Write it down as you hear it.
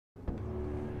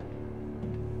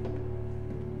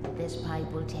This pipe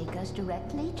will take us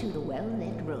directly to the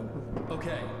well-lit room.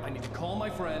 Okay, I need to call my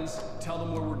friends, tell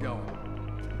them where we're going.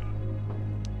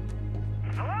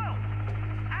 Hello?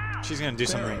 Al! She's gonna do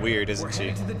something Barry, weird, isn't we're she?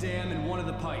 heading to the dam in one of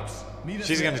the pipes. Meet us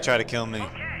She's gonna there. try to kill me.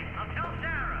 Okay, I'll tell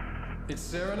Sarah. It's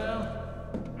Sarah now?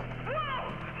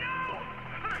 Whoa! No!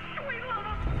 For the sweet love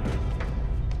of...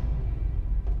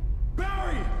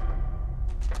 Barry!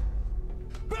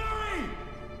 Barry!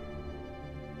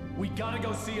 We gotta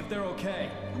go see if they're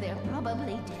okay. They're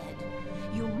probably dead.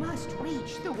 You must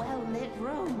reach the well-lit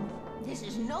room. This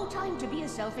is no time to be a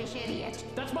selfish idiot.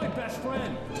 That's my best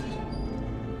friend.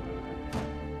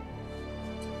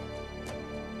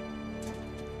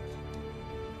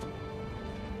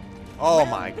 Oh Well,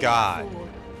 my be a god. fool.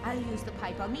 I'll use the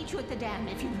pipe. I'll meet you at the dam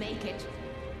if you make it.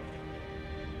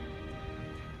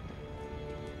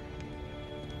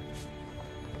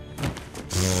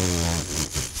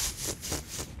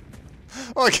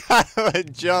 What kind of a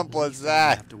jump was Don't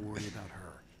that? have to worry about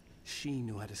her. She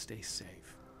knew how to stay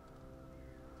safe.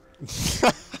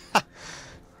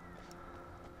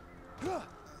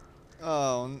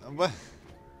 Oh, what?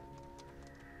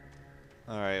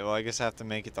 Alright, well, I guess I have to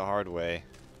make it the hard way.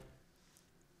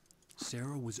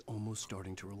 Sarah was almost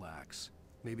starting to relax.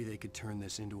 Maybe they could turn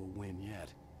this into a win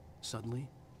yet. Suddenly,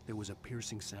 there was a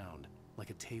piercing sound, like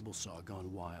a table saw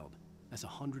gone wild, as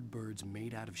 100 birds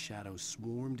made out of shadows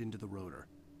swarmed into the rotor.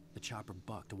 The chopper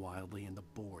bucked wildly and the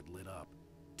board lit up,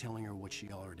 telling her what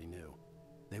she already knew.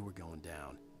 They were going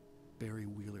down. Barry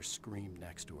Wheeler screamed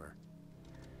next to her.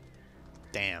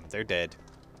 Damn, they're dead.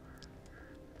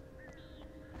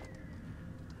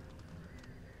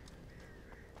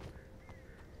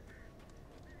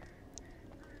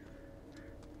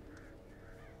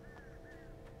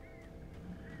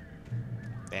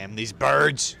 Damn these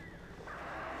birds.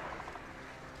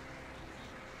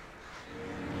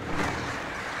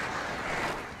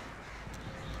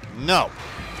 No.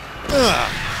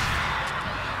 Ugh.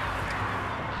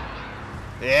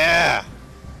 Yeah.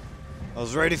 I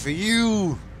was ready for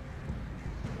you.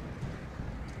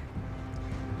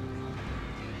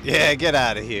 Yeah, get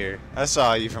out of here. I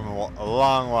saw you from a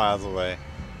long while away.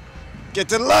 Get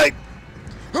to the light.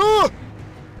 Ah!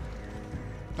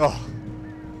 Oh.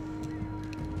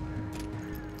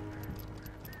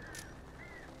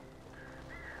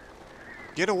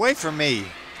 Get away from me.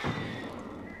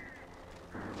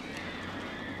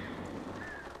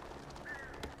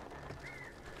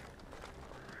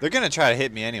 They're gonna try to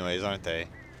hit me anyways, aren't they?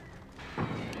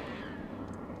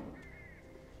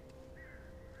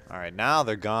 Alright, now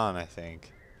they're gone, I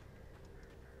think.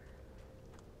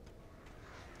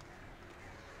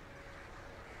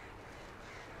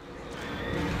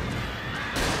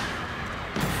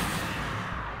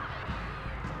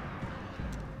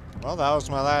 Well, that was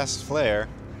my last flare.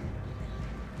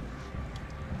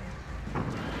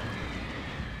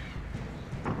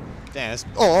 Damn, it's,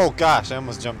 oh gosh, I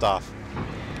almost jumped off.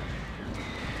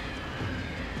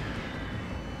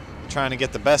 Trying to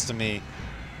get the best of me.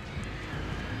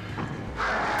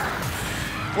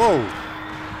 Whoa!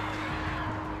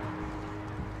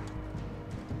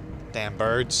 Damn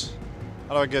birds.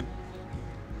 How do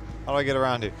I get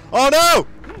around here? Oh no!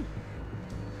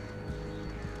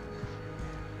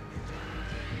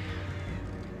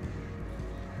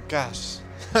 Gosh,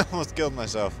 I almost killed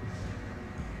myself.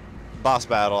 Boss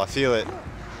battle, I feel it.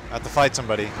 I have to fight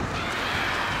somebody.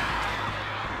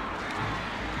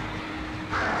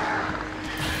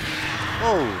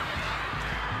 Whoa!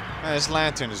 Man, this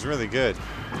lantern is really good.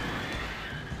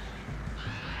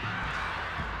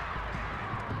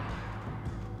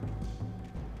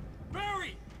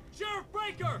 Barry! Sheriff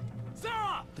Breaker!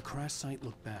 Sarah! The crash site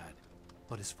looked bad,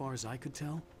 but as far as I could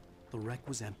tell, the wreck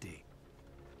was empty.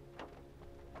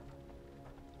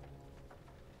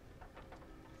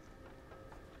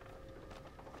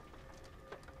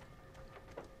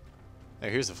 There,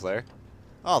 here's a flare.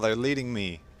 Oh, they're leading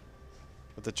me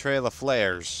with a trail of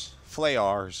flares.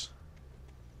 Flayars.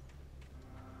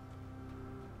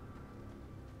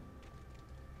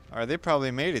 Alright, they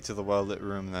probably made it to the well-lit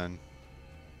room then.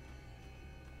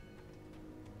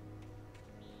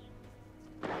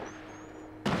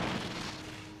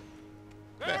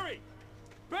 Barry!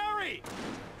 Barry!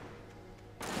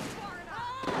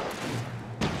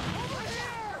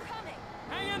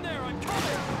 Hang in there, I'm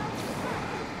coming!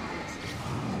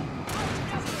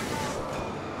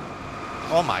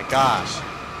 Oh my gosh.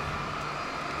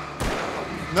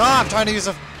 No, I'm trying to use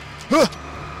a... Huh!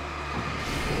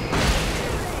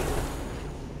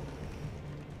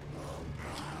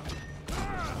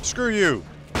 Screw you.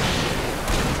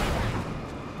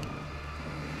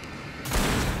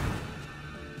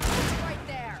 Right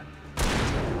there.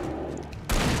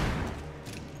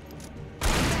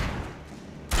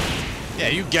 Yeah,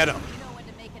 you get him. You know when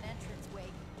to make an entrance, Wade.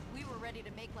 We were ready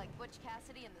to make like Butch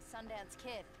Cassidy and the Sundance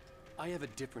Kid. I have a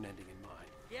different ending in mind.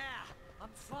 Yeah, I'm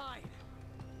fine.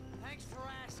 Thanks for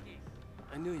asking.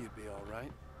 I knew you'd be all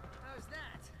right. How's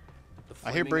that? The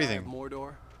I hear flaming eye breathing. of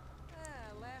Mordor.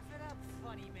 Laugh it up,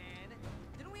 funny man.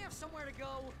 Didn't we have somewhere to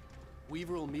go?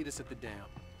 Weaver will meet us at the dam.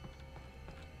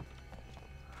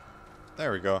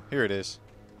 There we go. Here it is.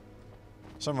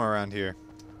 Somewhere around here.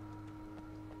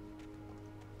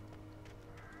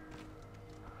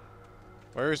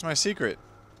 Where is my secret?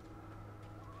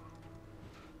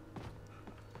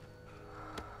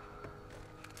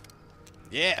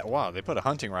 Yeah, wow, they put a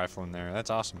hunting rifle in there. That's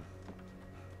awesome.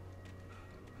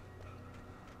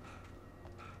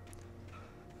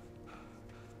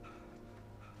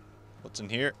 What's in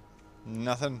here?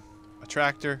 Nothing. A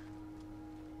tractor.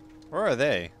 Where are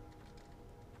they?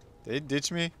 They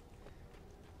ditch me?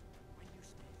 When you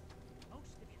spend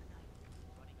most of your night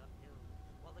running uphill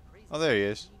while the crazy Oh, there he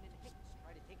is. demon Hicks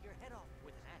try to take your head off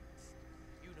with an axe.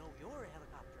 You know your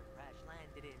helicopter crash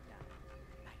landed in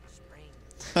Night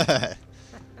Springs.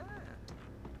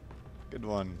 Good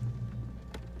one.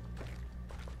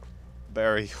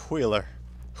 Barry Wheeler.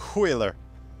 Wheeler.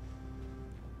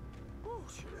 Ooh,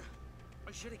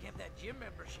 I should have kept that gym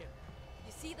membership.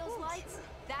 You see those lights?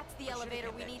 That's the elevator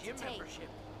we need to take.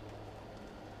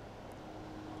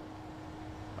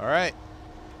 All right.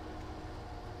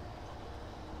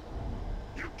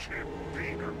 You can't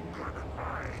beat a good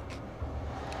fight.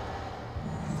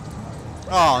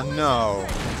 Oh no.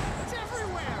 It's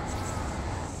everywhere.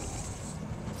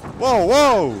 Whoa,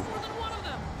 whoa. More than one of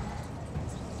them.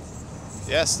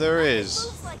 Yes, there It is.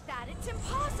 moves like that. It's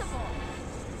impossible.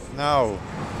 No,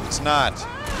 it's not.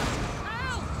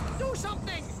 Ow! Do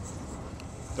something.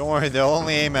 Don't worry, they'll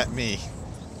only aim at me.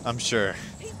 I'm sure.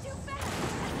 He's too fast.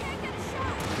 I can't get a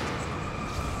shot.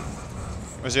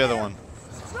 Where's the other one?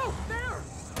 No, there.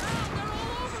 They're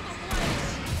all over the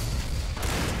place.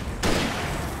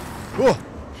 Whoa.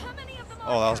 How many of them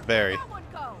Oh, that are was there? Barry. Where'd that one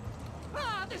go?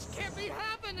 Ah, this can't be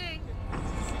happening.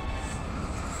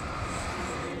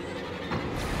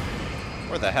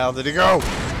 Where the hell did he go?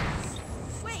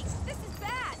 Wait, this is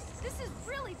bad. This is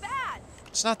really bad.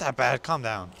 It's not that bad. Calm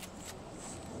down.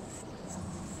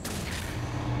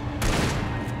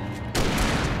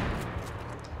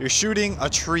 You're shooting a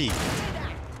tree.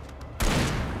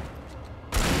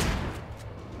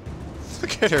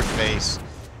 Look at her face.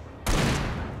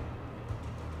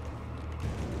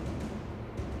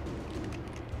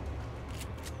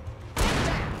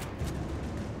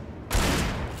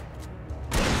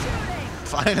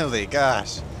 Finally,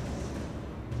 gosh.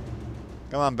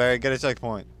 Come on, Barry, get a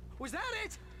checkpoint. Was that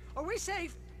it? Are we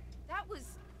safe? That was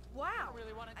wow. I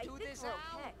really wanna do think this, we're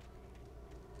Al. okay.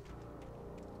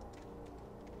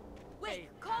 Wait, Hey,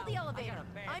 call Al, the I got elevator.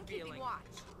 a bad I'm keeping feeling. watch.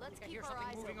 Let's I keep hear our something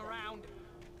eyes moving open. around.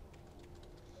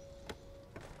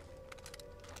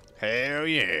 Hell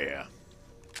yeah.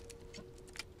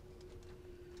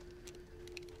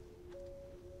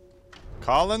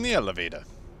 Call in the elevator.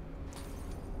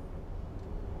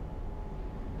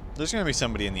 There's gonna be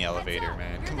somebody in the Heads elevator, up.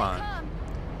 man. Here Come they on. come.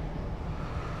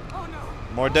 Oh no.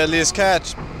 More deadliest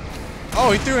catch.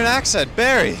 Oh, he threw an axe at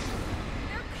Barry. They're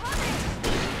coming. We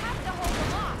have to hold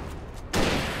them off.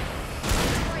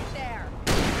 Right there.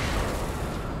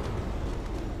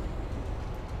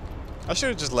 I should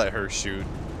have just let her shoot.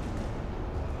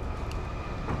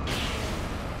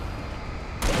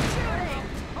 Shooting.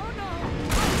 Oh no.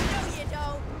 Oh, no, you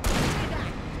don't.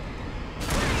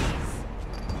 Freeze.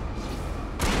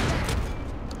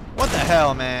 What the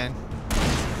hell, man?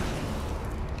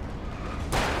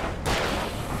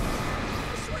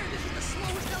 I swear this is the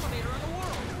slowest elevator in the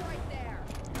world. Right there.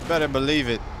 Better believe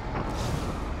it.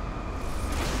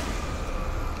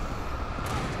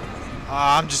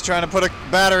 Ah, I'm just trying to put a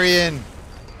battery in.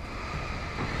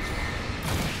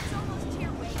 It's almost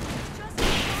here, Wade. Just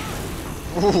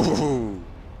Ooh.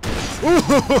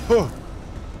 Ooh.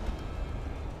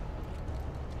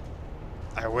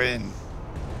 I win.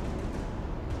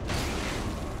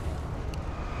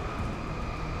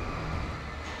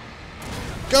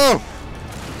 Go!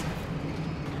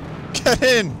 Get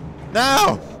in!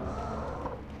 Now!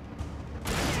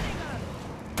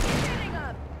 getting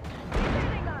up.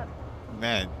 Getting up.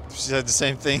 Man, she said the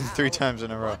same thing 3 times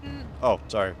in a row. Oh,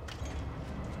 sorry.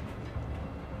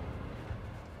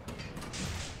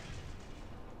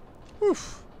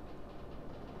 Oof.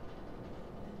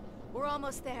 We're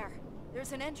almost there.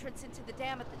 There's an entrance into the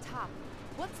dam at the top.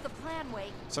 What's the plan,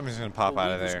 Wade? Something's gonna pop Well,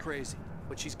 out of Weaver's there. crazy,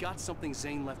 but she's got something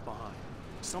Zane left behind.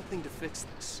 Something to fix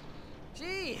this.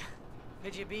 Gee,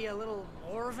 could you be a little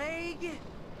more vague?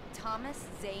 Thomas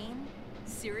Zane?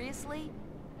 Seriously?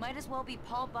 Might as well be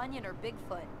Paul Bunyan or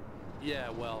Bigfoot. Yeah,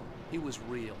 well, he was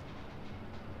real.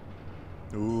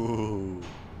 Ooh.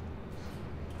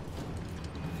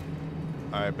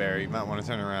 Alright, Barry, you might want to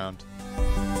turn around.